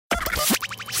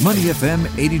Money FM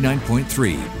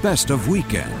 89.3, best of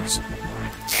weekends.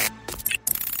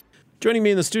 Joining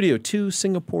me in the studio, two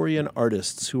Singaporean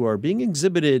artists who are being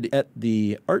exhibited at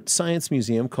the Art Science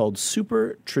Museum called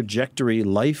Super Trajectory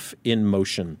Life in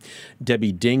Motion.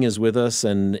 Debbie Ding is with us,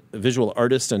 a visual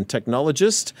artist and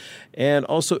technologist, and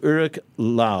also Ulrich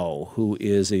Lau, who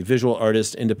is a visual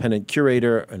artist, independent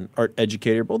curator, and art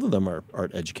educator. Both of them are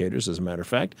art educators, as a matter of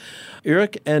fact.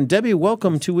 Ulrich and Debbie,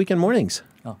 welcome to Weekend Mornings.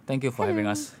 Oh, thank you for having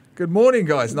us. Good morning,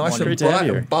 guys. Nice and bright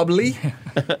and bubbly.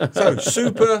 So,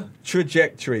 Super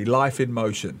Trajectory, Life in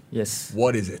Motion. Yes.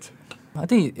 What is it? I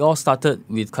think it all started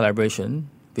with collaboration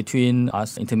between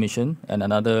us, Intermission, and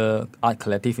another art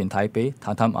collective in Taipei,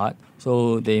 Tantam Art.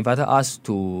 So they invited us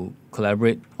to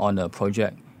collaborate on a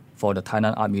project for the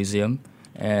Tainan Art Museum.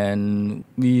 And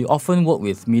we often work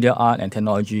with media art and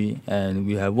technology, and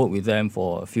we have worked with them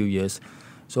for a few years.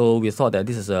 So we thought that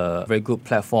this is a very good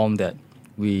platform that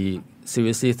we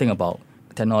seriously think about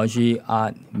technology,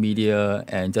 art, media,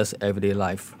 and just everyday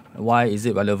life. Why is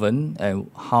it relevant, and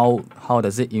how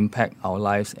does it impact our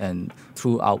lives and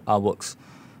through our works?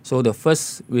 So the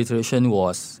first iteration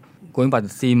was going by the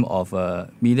theme of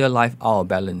media life out of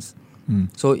balance.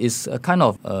 So it's a kind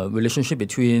of relationship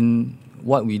between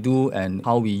what we do and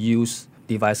how we use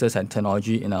devices and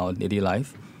technology in our daily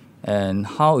life, and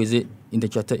how is it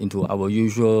interjected into our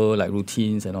usual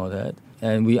routines and all that.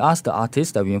 And we asked the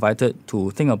artists that we invited to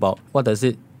think about what does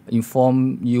it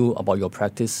inform you about your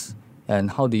practice, and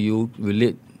how do you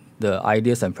relate the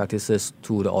ideas and practices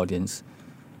to the audience.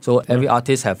 So every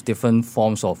artist have different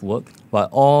forms of work, but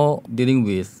all dealing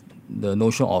with the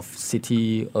notion of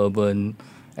city, urban,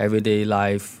 everyday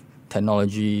life,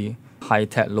 technology,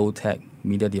 high-tech, low-tech,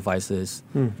 media devices.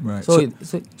 Right.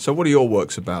 So what are your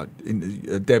works about?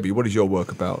 Debbie, what is your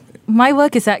work about? My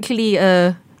work is actually,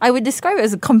 I would describe it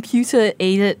as a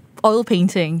computer-aided oil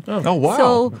painting. Oh, wow.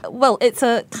 So, it's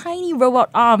a tiny robot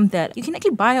arm that you can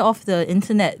actually buy off the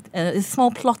internet. It's a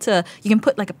small plotter. You can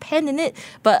put a pen in it.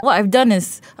 But what I've done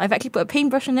is I've actually put a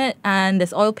paintbrush in it, and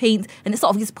there's oil paint, and it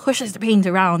sort of just pushes the paint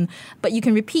around. But you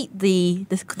can repeat the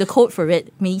code for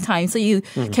it many times. So you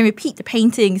can repeat the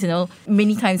paintings,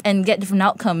 many times and get different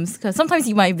outcomes. Because sometimes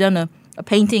you might have done a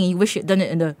painting and you wish you'd done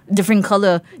it in a different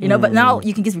color, but now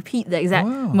you can just repeat the exact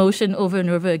motion over and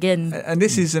over again. And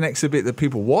this is an exhibit that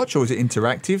people watch, or is it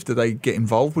interactive? Do they get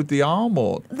involved with the arm,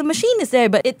 or? The machine is there,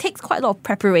 but it takes quite a lot of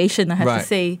prepreparation, I have to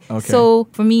say. Okay. So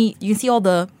for me, you can see all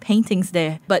the paintings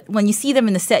there, but when you see them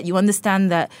in the set, you understand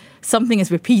that something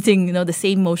is repeating, the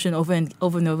same motion over and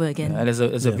over again. And there's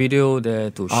a video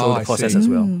there to show the process as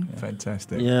well.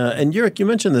 Fantastic. Yeah, and Ulrich, you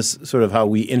mentioned this sort of how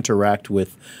we interact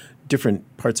with different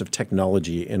parts of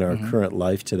technology in our current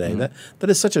life today. That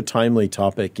is such a timely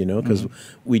topic, because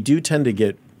we do tend to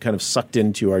get kind of sucked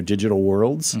into our digital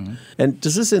worlds. And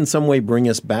does this in some way bring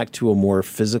us back to a more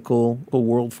physical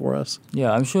world for us?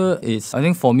 Yeah, I'm sure I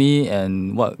think for me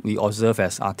and what we observe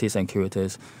as artists and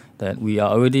curators, that we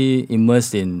are already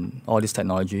immersed in all this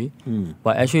technology,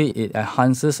 but actually it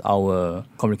enhances our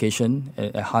communication,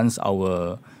 it enhances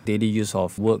our daily use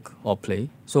of work or play.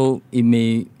 So it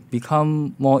may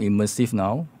become more immersive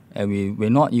now, and we will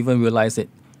not even realize it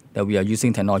that we are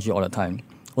using technology all the time.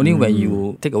 Only when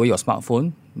you take away your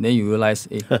smartphone, then you realize,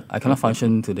 I cannot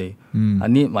function today. I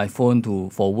need my phone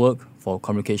for work, for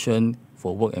communication,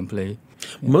 for work and play.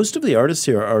 Most of the artists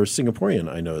here are Singaporean,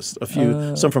 I noticed. A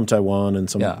few, some from Taiwan and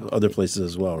some other places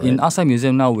as well, right? In Art Science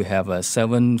Museum now, we have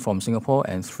 7 from Singapore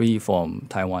and 3 from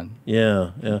Taiwan.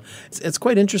 Yeah. It's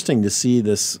quite interesting to see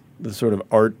the sort of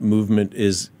art movement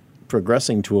is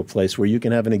progressing to a place where you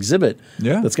can have an exhibit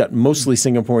that's got mostly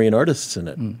Singaporean artists in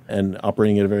it and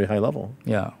operating at a very high level.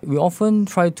 Yeah. We often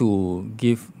try to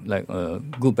give a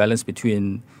good balance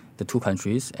between the two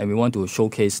countries, and we want to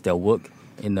showcase their work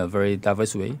in a very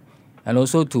diverse way, and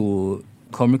also to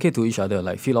communicate to each other,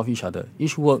 feed off each other.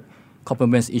 Each work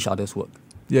complements each other's work.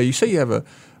 Yeah, you say you have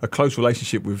a close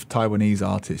relationship with Taiwanese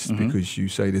artists because you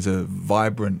say there's a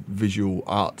vibrant visual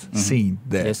art scene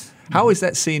there. Yes. How is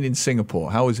that scene in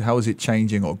Singapore? How is it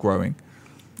changing or growing?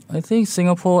 I think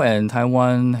Singapore and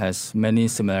Taiwan has many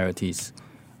similarities,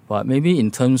 but maybe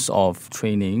in terms of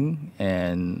training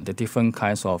and the different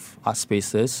kinds of art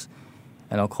spaces,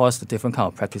 and of course the different kind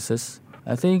of practices.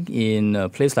 I think in a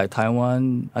place like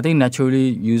Taiwan, I think naturally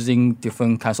using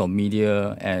different kinds of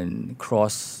media and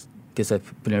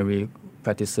cross-disciplinary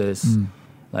practices,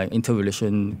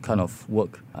 interrelation kind of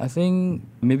work. I think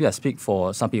maybe I speak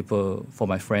for some people, for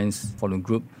my friends, for the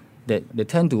group, that they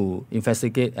tend to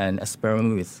investigate and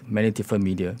experiment with many different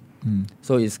media.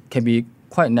 So it can be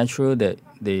quite natural that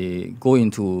they go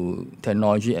into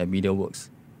technology and media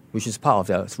works. which is part of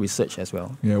their research as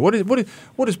well. Yeah. What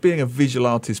does being a visual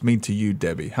artist mean to you,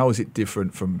 Debbie? How is it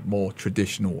different from more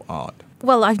traditional art?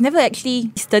 Well, I've never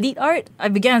actually studied art. I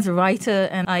began as a writer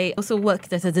and I also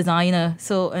worked as a designer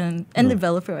and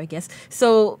developer, I guess.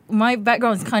 So my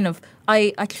background is kind of,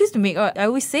 I choose to make art. I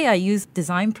always say I use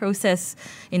design process,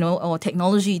 or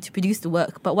technology to produce the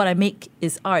work. But what I make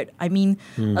is art. I mean,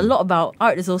 a lot about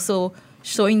art is also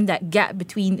showing that gap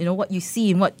between, what you see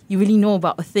and what you really know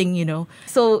about a thing,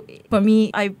 So for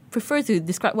me, I prefer to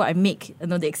describe what I make,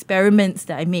 the experiments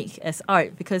that I make as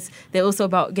art, because they're also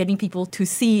about getting people to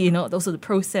see, also the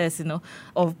process,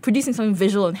 of producing something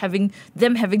visual and having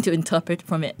to interpret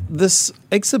from it. This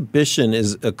exhibition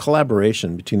is a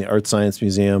collaboration between the Art Science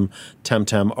Museum, Tam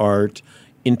Tam Art,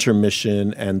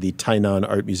 Intermission, and the Tainan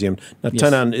Art Museum. Now, Yes.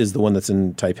 Tainan is the one that's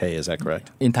in Taipei, is that correct?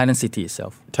 In Tainan City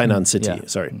itself. Tainan City, Yeah.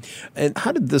 sorry. And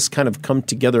how did this kind of come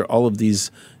together, all of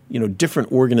these,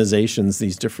 different organizations,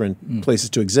 these different places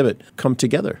to exhibit come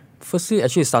together? Firstly,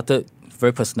 actually it started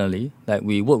very personally. Like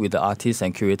we work with the artists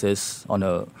and curators on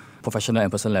a professional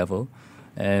and personal level.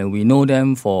 And we know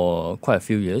them for quite a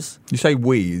few years. You say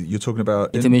we, you're talking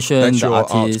about Intermission, that's the your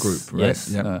arts artists, group, right? yes,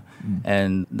 Yeah.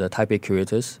 and the Taipei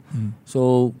curators.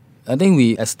 So I think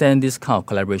we extend this kind of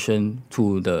collaboration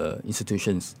to the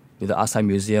institutions, with the Art Science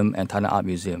Museum and Tainan Art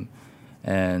Museum.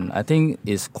 And I think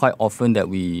it's quite often that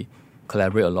we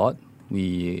collaborate a lot.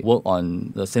 We work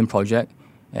on the same project,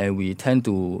 and we tend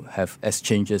to have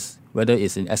exchanges, whether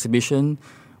it's in exhibition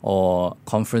or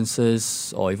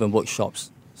conferences or even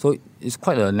workshops. So it's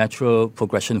quite a natural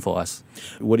progression for us.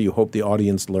 What do you hope the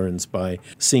audience learns by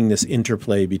seeing this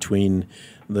interplay between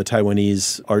the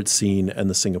Taiwanese art scene and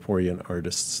the Singaporean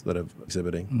artists that are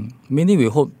exhibiting? Mainly, we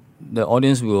hope the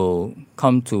audience will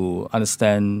come to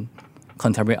understand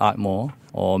contemporary art more,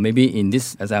 or maybe in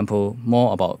this example,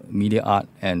 more about media art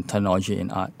and technology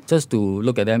in art, just to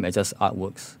look at them as just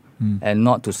artworks and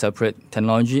not to separate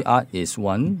technology art is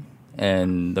one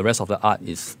and the rest of the art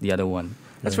is the other one.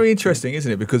 That's very interesting,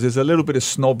 isn't it? Because there's a little bit of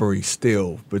snobbery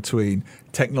still between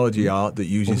technology art that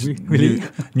uses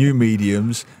new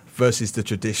mediums versus the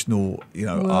traditional,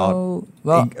 art,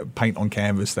 paint on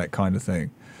canvas, that kind of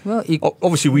thing. Well,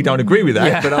 Obviously, we don't agree with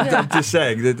that, but I'm just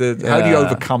saying, how do you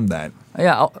overcome that?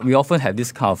 Yeah, we often have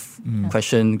this kind of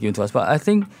question given to us. But I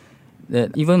think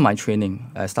that even my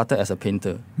training, I started as a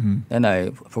painter. Then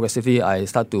I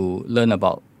start to learn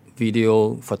about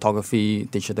video, photography,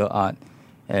 digital art,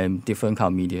 and different kind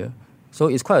of media. So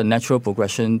it's quite a natural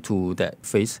progression to that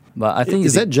phase. But I think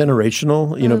Is that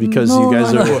generational? Because no, you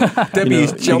guys no, are Debbie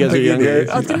is you guys jumping are in younger. here.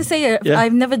 I was going to say, Yeah.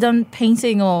 I've never done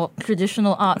painting or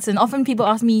traditional arts. And often people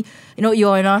ask me,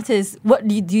 you're an artist. What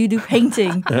do you do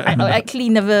painting? I actually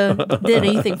never did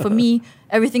anything. For me,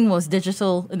 everything was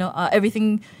digital.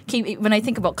 Everything came, when I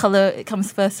think about color, it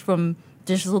comes first from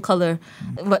digital color,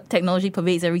 but technology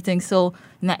pervades everything. So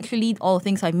naturally, all the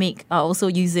things I make are also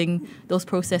using those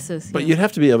processes. But you'd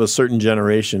have to be of a certain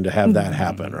generation to have that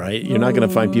happen, right? You're not going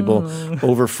to find people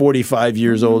over 45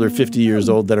 years old or 50 years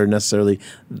old that are necessarily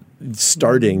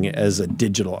starting as a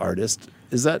digital artist.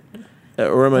 Is that,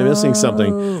 or am I missing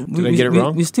something? Did I get it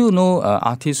wrong? We still know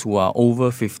artists who are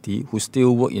over 50 who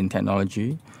still work in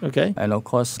technology. Okay. And of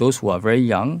course, those who are very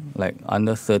young, like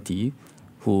under 30,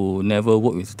 who never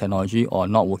work with technology or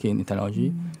not working in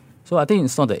technology. So I think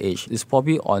it's not the age. It's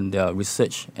probably on their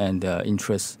research and their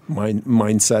interest.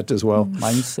 Mindset as well.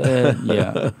 Mindset,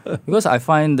 yeah. Because I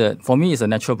find that for me, it's a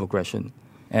natural progression.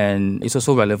 And it's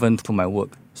also relevant to my work.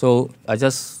 So I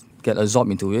just get absorbed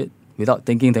into it without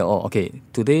thinking that,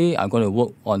 today I'm going to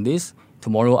work on this.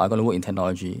 Tomorrow I'm going to work in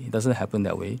technology. It doesn't happen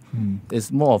that way.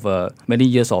 It's more of many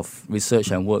years of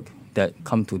research and work that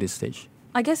come to this stage.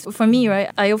 I guess for me, right,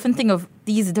 I often think of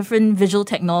these different visual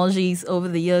technologies over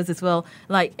the years as well.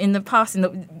 Like in the past,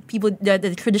 people,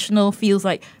 the traditional fields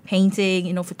like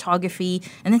painting, photography,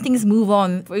 and then things move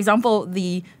on. For example,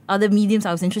 the other mediums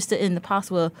I was interested in the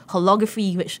past were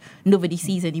holography, which nobody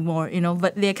sees anymore,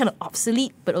 but they're kind of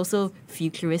obsolete, but also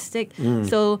futuristic.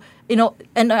 So,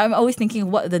 and I'm always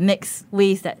thinking what are the next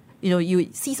ways that you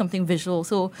would see something visual.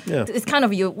 So it's kind of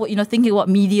thinking what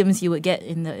mediums you would get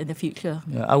in the future.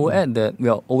 Yeah, I would add that we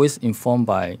are always informed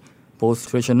by both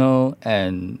traditional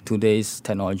and today's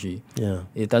technology. Yeah.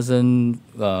 It doesn't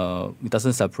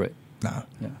separate. No.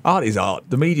 Yeah. Art is art.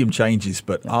 The medium changes,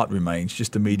 but art remains.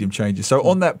 Just the medium changes. So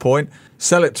on that point,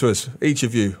 sell it to us, each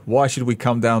of you. Why should we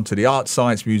come down to the Art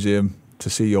Science Museum to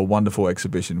see your wonderful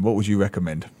exhibition? What would you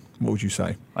recommend? What would you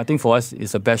say? I think for us,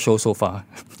 it's the best show so far.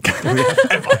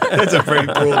 That's a very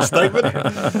broad statement.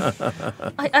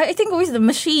 I think always the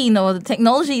machine or the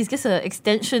technology is just an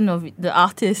extension of the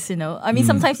artist, I mean,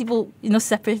 sometimes people,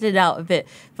 separate it out a bit,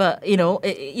 but,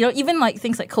 even like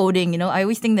things like coding, I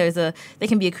always think there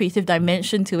can be a creative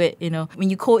dimension to it, when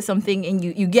you code something and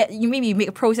you maybe make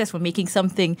a process for making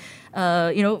something,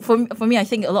 for me, I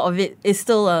think a lot of it is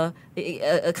still a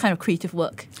kind of creative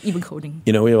work, even coding.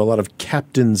 We have a lot of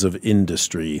captains of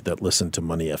industry that listen to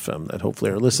Money FM that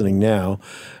hopefully are listening now.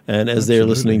 And as they're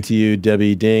listening to you,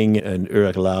 Debbie Ding and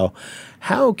Ulrich Lau,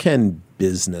 how can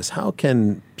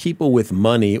people with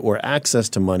money or access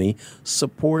to money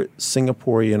support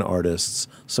Singaporean artists,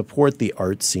 support the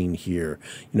art scene here?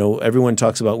 Everyone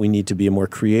talks about we need to be a more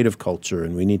creative culture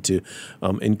and we need to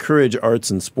encourage arts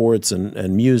and sports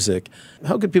and music.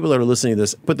 How could people that are listening to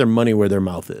this put their money where their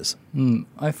mouth is?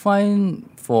 I find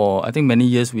I think many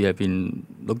years we have been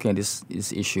looking at this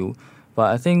issue,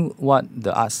 but I think what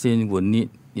the art scene would need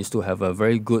is to have a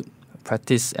very good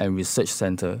practice and research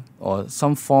center or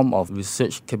some form of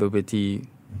research capability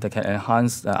that can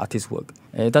enhance the artist's work.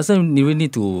 It doesn't really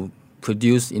need to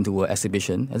produce into an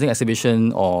exhibition. I think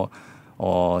exhibition or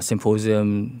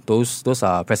symposium, those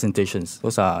are presentations,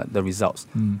 those are the results.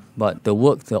 But the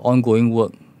ongoing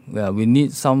work, we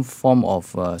need some form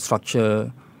of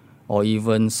structure or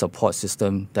even support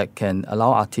system that can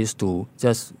allow artists to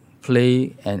just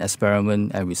play and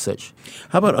experiment and research.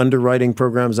 How about underwriting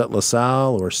programs at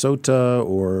LaSalle or SOTA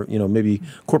or, maybe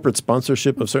corporate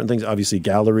sponsorship of certain things, obviously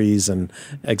galleries and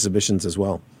exhibitions as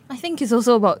well? I think it's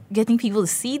also about getting people to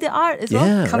see the art as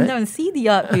well. Come down and see the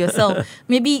art for yourself.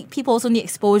 Maybe people also need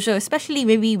exposure, especially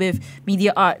maybe with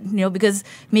media art, because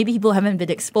maybe people haven't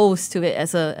been exposed to it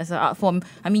as an art form.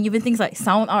 I mean, even things like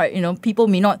sound art, people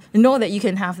may not know that you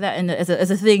can have that as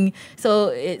a thing. So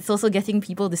it's also getting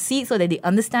people to see it so that they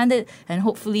understand it and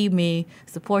hopefully may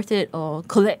support it or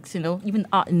collect, even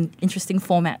art in interesting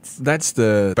formats. That's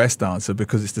the best answer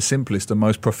because it's the simplest and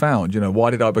most profound.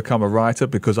 Why did I become a writer?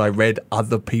 Because I read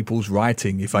other people's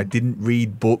writing. If I didn't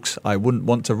read books, I wouldn't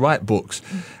want to write books.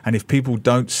 And if people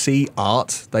don't see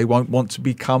art, they won't want to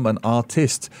become an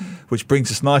artist, which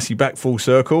brings us nicely back full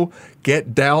circle.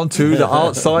 Get down to the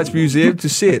Art Science Museum to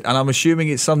see it. And I'm assuming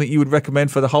it's something you would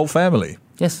recommend for the whole family.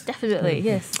 Yes. Definitely,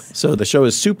 yes. So the show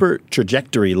is Super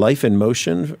Trajectory, Life in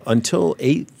Motion until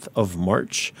 8th of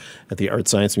March at the Art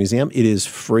Science Museum. It is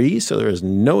free, so there is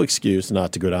no excuse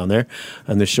not to go down there.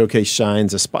 And the showcase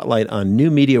shines a spotlight on new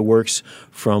media works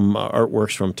from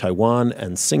artworks from Taiwan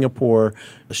and Singapore.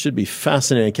 It should be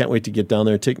fascinating. I can't wait to get down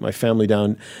there and take my family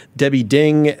down. Debbie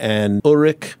Ding and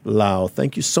Ulrich Lau,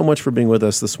 thank you so much for being with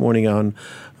us this morning on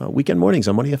Weekend Mornings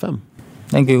on Money FM.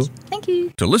 Thank you. Thank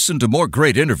you. To listen to more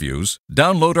great interviews,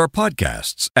 download our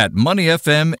podcasts at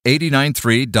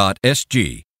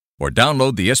moneyfm893.sg or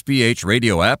download the SPH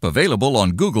radio app available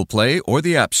on Google Play or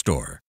the App Store.